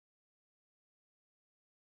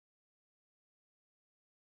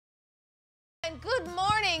good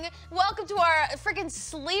morning. Welcome to our freaking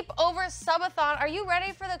sleepover subathon. Are you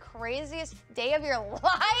ready for the craziest day of your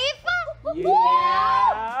life?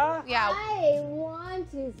 Yeah. Yeah. I want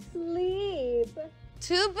to sleep.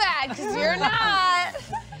 Too bad, because you're not.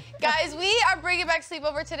 Guys, we are bringing back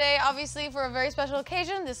sleepover today, obviously for a very special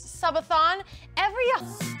occasion, this subathon. Every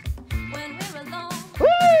When we're alone. Woo!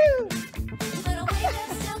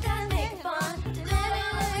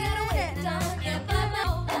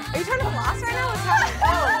 Are you trying to floss right now? What's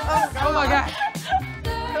happening? Oh my God.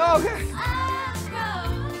 Oh,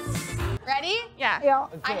 God. Ready? Yeah.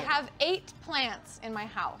 I have 8 plants in my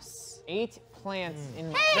house. 8 plants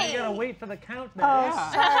in. Hey! You gotta wait for the countdown. Oh,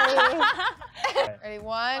 sorry. Ready?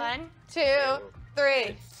 1, 2,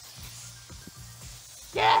 3.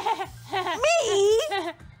 Yeah. Me?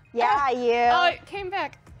 Yeah, you. Oh, it came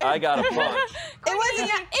back. I got a punch.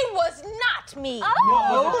 It was not me.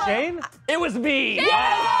 Was it Shane? It was me.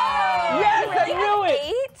 Yes, I knew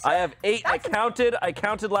it. I have 8. I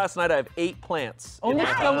counted last night. I have 8 plants. Only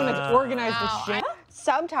someone that's organized as Shane.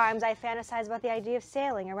 Sometimes I fantasize about the idea of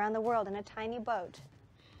sailing around the world in a tiny boat.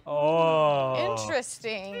 Oh.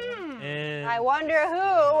 Interesting. I wonder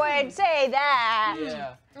who would say that.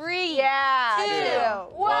 Yeah. 3, Yeah.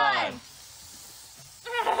 2, 1.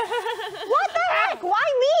 What the heck? Why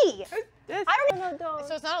me? I don't know.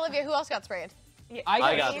 So it's not Olivia. Who else got sprayed?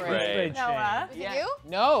 I got Sprayed sprayed. Shane. Was it you?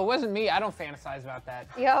 No, it wasn't me. I don't fantasize about that.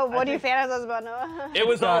 Yo, what do you fantasize about, Noah? It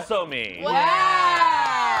was also me.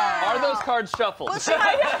 Wow. Are those cards shuffled? No, she. Well,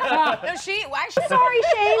 actually, Sorry,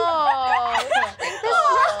 Shane. Oh.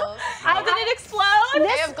 How did it explode?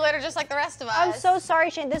 They have glitter just like the rest of us. I'm so sorry,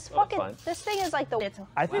 Shane. This fine. this thing is like the.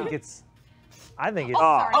 I think it's. I think it's.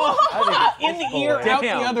 In the ear, out the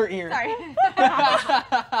other ear. Sorry.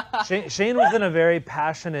 Shane was in a very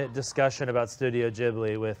passionate discussion about Studio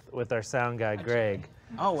Ghibli with our sound guy Greg.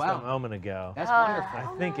 Oh Just a wow. moment ago. That's wonderful. I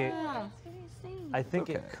think it. I think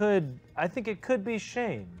it could. I think it could be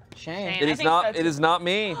Shane. Shane. It is not. It is not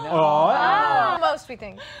me. Oh. Most we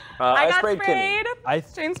think. I sprayed Kimmy. I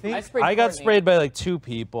sprayed I got Courtney. sprayed by like 2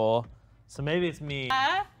 people, so maybe it's me.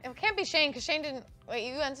 It can't be Shane because Shane didn't. Wait,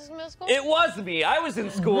 you went to middle school? It was me. I was in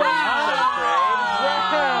school in 7th grade.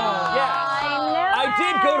 Yeah. I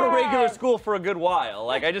did go to regular school for a good while.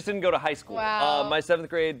 Like I just didn't go to high school. Wow. My 7th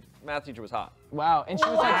grade math teacher was hot. Wow. And she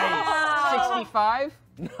was like 65.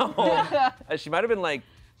 No. She might have been like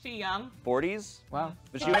She young. 40s. Wow.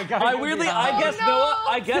 But she, I weirdly, I guess Noah.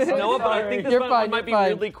 I guess Noah, but I think this You're one fine, might be you're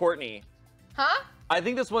fine. weirdly Courtney. Huh? I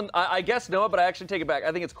think this one. I guess Noah, but I actually take it back.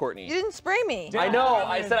 I think it's Courtney. You didn't spray me. I know.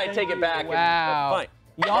 I said I take it back. Wow. And,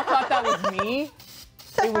 Y'all thought that was me?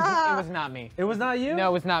 It was not me. It was not you? No,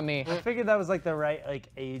 it was not me. I figured that was like the right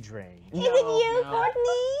age range. Is it you,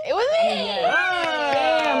 Courtney? It was me.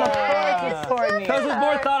 Damn, of course it's Courtney. Because with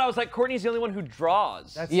more thought, I was like, Courtney's the only one who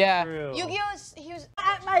draws. That's Yeah. true. Yu-Gi-Oh! He was.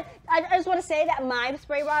 I just want to say that my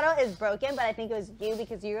spray bottle is broken, but I think it was you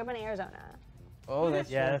because you grew up in Arizona. Oh, that's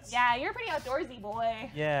Yeah, true. that's, Yeah, you're a pretty outdoorsy boy.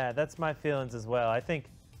 yeah, that's my feelings as well. I think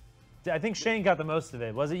Shane got the most of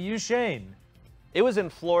it. Was it you, Shane? It was in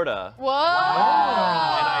Florida, Whoa. and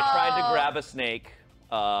I tried to grab a snake.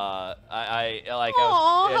 I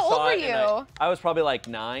Aw, how old saw were it, and you? I was probably like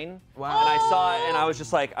 9. Wow. And I saw it, and I was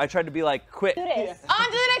just like, I tried to be like, quick. Do this. On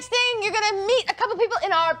to the next thing. You're gonna meet a couple people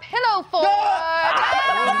in our pillow fort.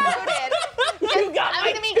 You got I'm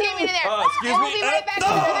gonna meet Jamie in there. excuse and me. we'll be right back to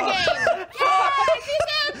another game. Yeah,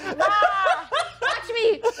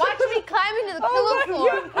 watch me climb into the pillow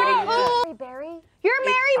fort. Pretty cool. Mary Berry? You're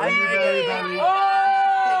Mary Berry!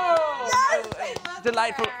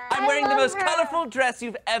 Delightful. I'm wearing the most colorful dress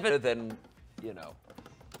you've ever. Then, you know,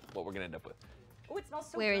 what we're gonna end up with. Oh, it smells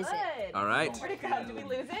so Where good. is it? All right. Where'd it go? Did we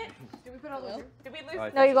lose it? Did we put all those? Did we lose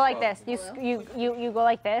it? No, you go like this. You go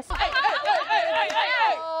like this. I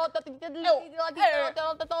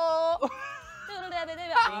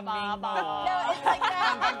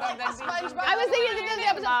was thinking of the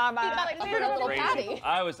episode. Crazy.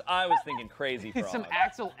 I was thinking crazy frog. Some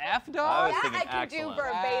Axel F I dog? was thinking I can do excellent.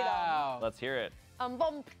 verbatim. Wow. Let's hear it. That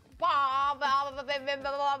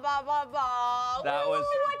That was.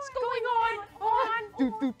 What's going on?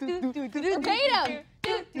 Verbatim.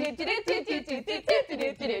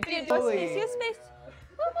 Space, space.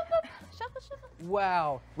 Shuffle, shuffle.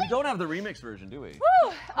 Wow. We don't have the remix version, do we? We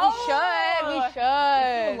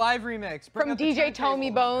should. Live remix. Bring From out the DJ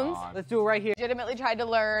Tommy turntable. Bones. Let's do it right here. Legitimately tried to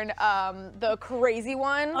learn the crazy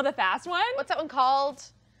one. Oh, the fast one? What's that one called?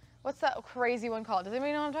 What's that crazy one called? Does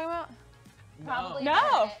anybody know what I'm talking about? Probably.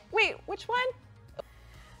 No. Wait, which one?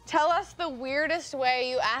 Tell us the weirdest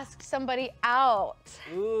way you asked somebody out.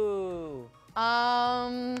 Ooh.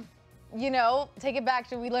 you know, take it back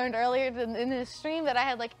to we learned earlier in this stream that I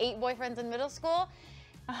had like 8 boyfriends in middle school.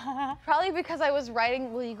 Probably because I was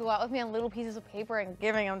writing, will you go out with me on little pieces of paper and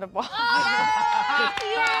giving them to boys.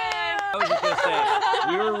 I was just gonna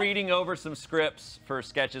say, we were reading over some scripts for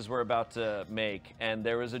sketches we're about to make, and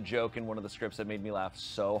there was a joke in one of the scripts that made me laugh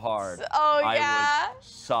so hard. Oh, I yeah? was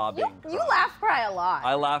sobbing. You laugh, cry a lot.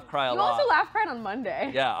 I laugh, cry a You lot. also laugh, cried on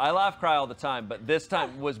Monday. Yeah, I laugh, cry all the time, but this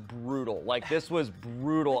time was brutal. Like, this was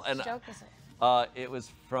brutal. Which joke is it? It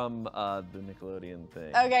was from the Nickelodeon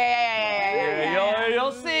thing. Okay, yeah.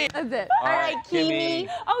 You'll see. That's it. All right, Kimmy.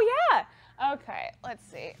 Oh, yeah. Okay, let's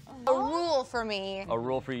see. A rule for me. A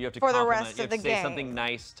rule for you: you have to For the compliment. rest You of have to the say game. something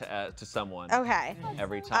nice to someone. Okay.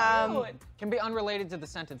 Every time. Can be unrelated to the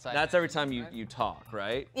sentence. That's every time you talk,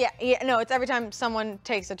 right? Yeah, no, it's every time someone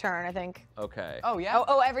takes a turn, I think. Okay. Oh yeah.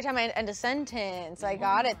 Oh, every time I end a sentence. I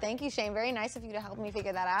got it. Thank you, Shane. Very nice of you to help me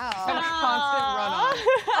figure that out. Constant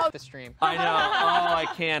run on the stream. I know. Oh, I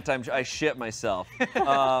can't. I shit myself.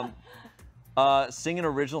 Sing an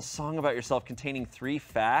original song about yourself containing 3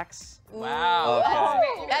 facts. Wow.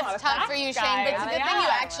 Okay. That's tough for you, Shane, but it's a good thing you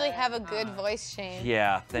Yeah. actually have a good voice, Shane.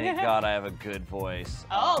 Yeah, thank God I have a good voice.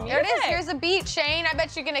 Oh, There it is. Here's a beat, Shane. I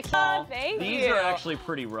bet you're gonna kill. Thank These you. are actually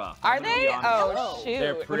pretty rough. Are I'm gonna be they? honest. Oh, shoot.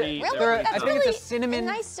 They're pretty. Really? They're pretty That's I think it's a really cinnamon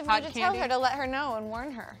nice of you hot to candy. tell her to let her know and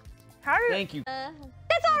warn her. Thank you.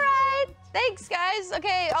 That's all right. Thanks, guys.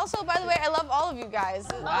 Okay. Also, by the way, I love all of you guys.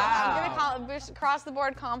 I'm gonna cross the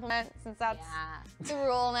board compliment since that's the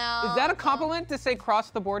rule now. Is that a compliment to say cross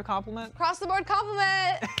the board compliment? Cross the board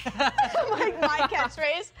compliment? my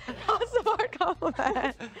catchphrase. Cross the board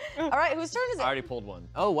compliment. All right, whose turn is it? I already pulled one.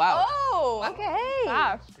 Oh wow. Oh, okay.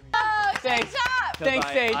 Gosh. Thanks. Good job. Thanks,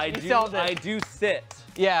 Sage. You solved it. I do sit.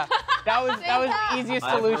 Yeah. That was the easiest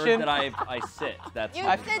I've solution. heard that I sit. That's You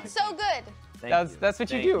my did so good. Thank you. That's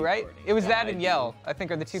what you Thank do, right? Courtney. It was Yeah, that I and do. yell, I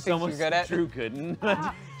think, are the 2 things Someone you're good at. Drew couldn't.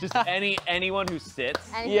 Just anyone who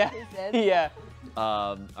sits. Yeah. Yeah.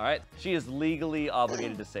 All right. She is legally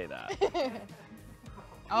obligated to say that.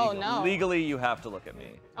 Oh, no. Legally, you have to look at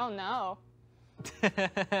me. Oh, no.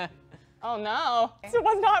 Oh, no. This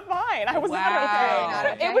was not fine. I was not Wow.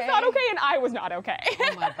 okay. It was not okay, and I was not okay.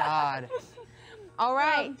 Oh my God. All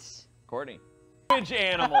right. Courtney. Which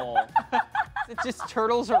animal? Is it just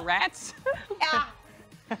turtles or rats?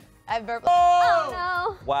 I burped.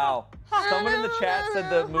 Oh! Wow. Someone in the chat said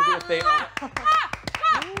the movie if they.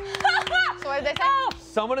 So what did they say?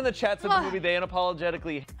 Someone in the chat said the movie they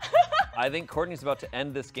unapologetically. I think Courtney's about to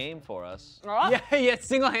end this game for us. Yeah,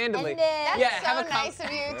 single-handedly. That's Yeah, so have a nice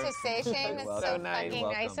of you to say, Shane. That's so welcome. nice. fucking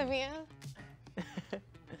You're nice of you.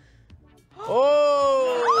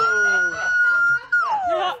 Oh!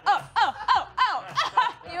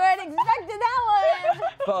 You weren't expecting that one.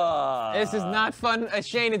 Fuck. This is not fun.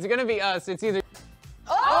 Shane, it's gonna be us. It's either.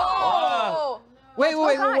 Oh! Wait, whoa,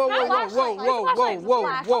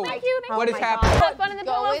 Thank you. What is my happening? Have fun in the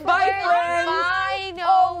Go pillow in Bye, there. friends. Bye, Noah.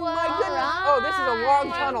 Oh my goodness. Oh, this is a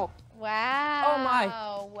long tunnel. Wow. Oh, my.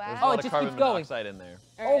 Wow. There's a Oh, lot it of just carbon keeps going. monoxide in there.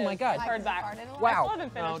 Oh my God. Heard that. Farted a lot? Wow. I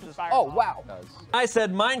haven't finished this Oh wow. I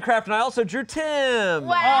said Minecraft, and I also drew Tim.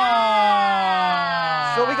 Wow.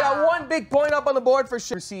 So we got 1 big point up on the board for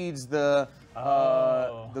sure. Precedes the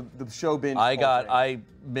show binge. I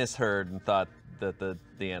misheard and thought that the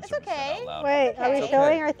answer It's was said okay. out loud. Wait, are we okay.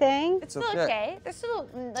 showing our thing? It's still okay. There's still,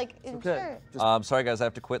 like, okay. sure. Sorry guys, I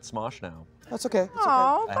have to quit Smosh now. That's okay. It's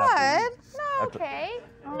Oh, I have bud. No, okay.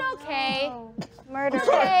 No, okay. Murder. Okay.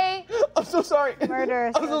 okay. I'm so sorry. Murder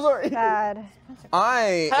is I'm so sorry. bad.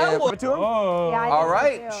 I am. Help. To him? Oh. Yeah, I All think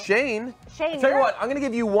right, so too. Shane. Shane, Tell you you're what, I'm gonna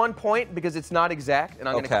give you 1 point because it's not exact, and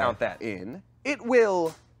I'm gonna Okay. count that in. It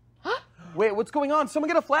will. Wait, what's going on? Someone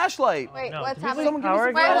get a flashlight. Wait, No, what's can we happening? Someone give me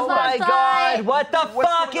some Where's the flashlight. flashlight? what the What's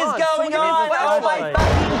fuck going is on? going Someone on? give me a Oh my flashlight.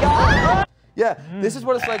 fucking god! Yeah, this is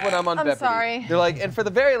what it's like when I'm on I'm Jeopardy. sorry. They're like, and for the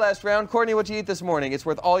very last round, Courtney, what'd you eat this morning? It's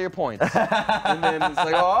worth all your points. And then it's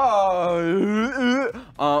like, oh.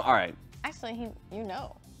 All right. Actually, you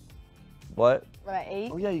know What? what I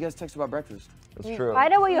ate. Oh yeah, you guys texted about breakfast. That's true. I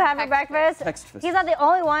know what you have for Text breakfast. Text He's not the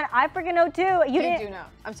only one. I freaking know too. You You didn't. do know.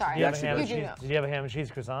 I'm sorry. Did you have a actually ham and do cheese? know. Did you have a ham and cheese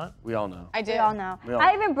croissant? We all know. I did. We all know. We all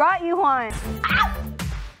I know. even brought you one.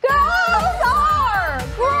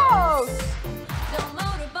 Gross!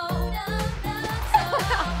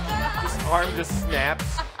 Arm just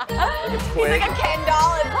snaps. He's like a Ken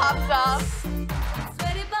doll and pops off.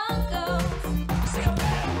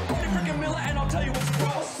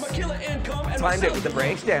 Timed it with the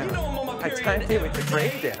breakdown. I timed it with the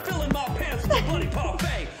breakdown.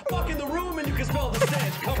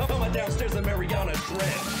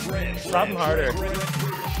 Slap him harder.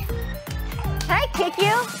 Can I kick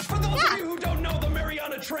you? For those of you who don't know, the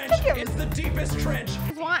Mariana Trench trench. It's the deepest trench.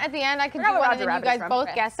 If you want, at the end, I could Forgot do where one and Roger then you Rabbit is guys from. both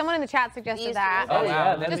Okay. guess. Someone in the chat suggested that. Oh,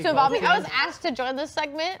 yeah. that'd Just be to involve cool. me. I was asked to join this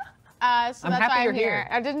segment, so that's happy why you're I'm here.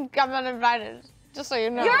 here. I'm not invited, just so you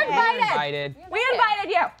know. You're invited. Invited. We invited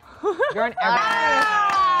you. You're in every.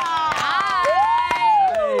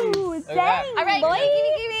 Dang, All right, boy.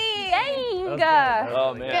 Dang. That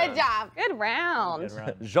Oh man. Good job. Good round. Good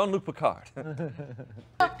round. Jean-Luc Picard.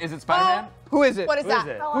 Is it Spider-Man? Who is it? What is Who is that?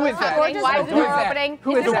 it? Who is that? Why is the Who is door that? opening?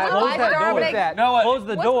 Who is that? Why is the door Who is opening? that? No, Close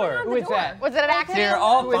the door. Who is that? Was it an accident? Here,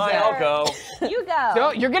 all Who is fine, that? I'll go. You go.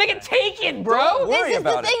 No, you're gonna get taken, bro. Don't worry This is the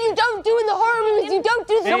about thing it. you don't do in the horror movies. You don't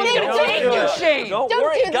do the Hey, thing. don't take do you, it. Shane. Don't Don't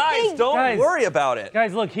worry, do the guys. thing. Don't Guys. worry about it.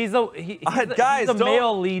 Guys, look, he's the Guys, he's the don't-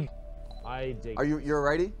 male lead. I dig. Are you're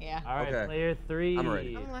ready? Yeah. All right, Okay. player 3. I'm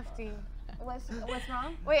ready. I'm lefty. What's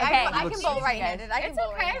wrong? Wait, Okay. I can bowl right-handed. I can It's bowl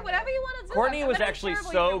okay. right-handed. Whatever you want to do. Courtney I'm was gonna be actually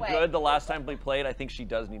terrible so either way. good the last time we played. I think she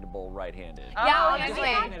does need to bowl right-handed. Oh, Yeah, yeah, just we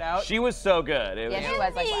wait. had- It out. She was so good. It Yeah, was, she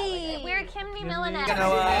was like wow. We're Kimmy Milliner. You know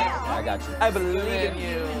what? I got you. I believe in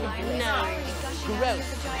you.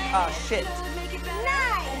 Gross. Ah, shit.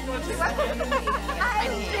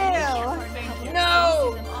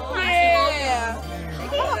 No. Yeah.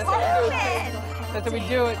 That's how we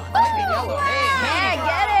do it. Yellow. Hey,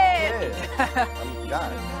 Get it. Yeah.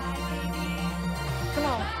 Got it.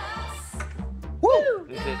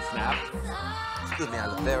 Is it snap? Excuse me,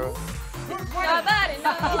 Olivero. Nobody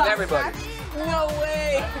knows. Everybody. no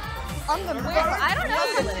way. I don't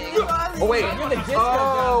know. Oh wait. disco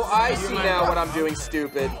Oh, I see now what I'm doing.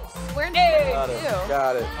 Stupid. We're new. Got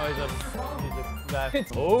it. Oh, he's a music guy.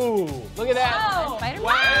 Oh. Look at that. Oh,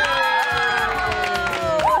 Spider-Man.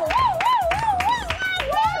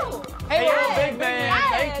 Hey, yo, big man.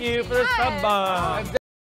 Thank you for the sub bomb.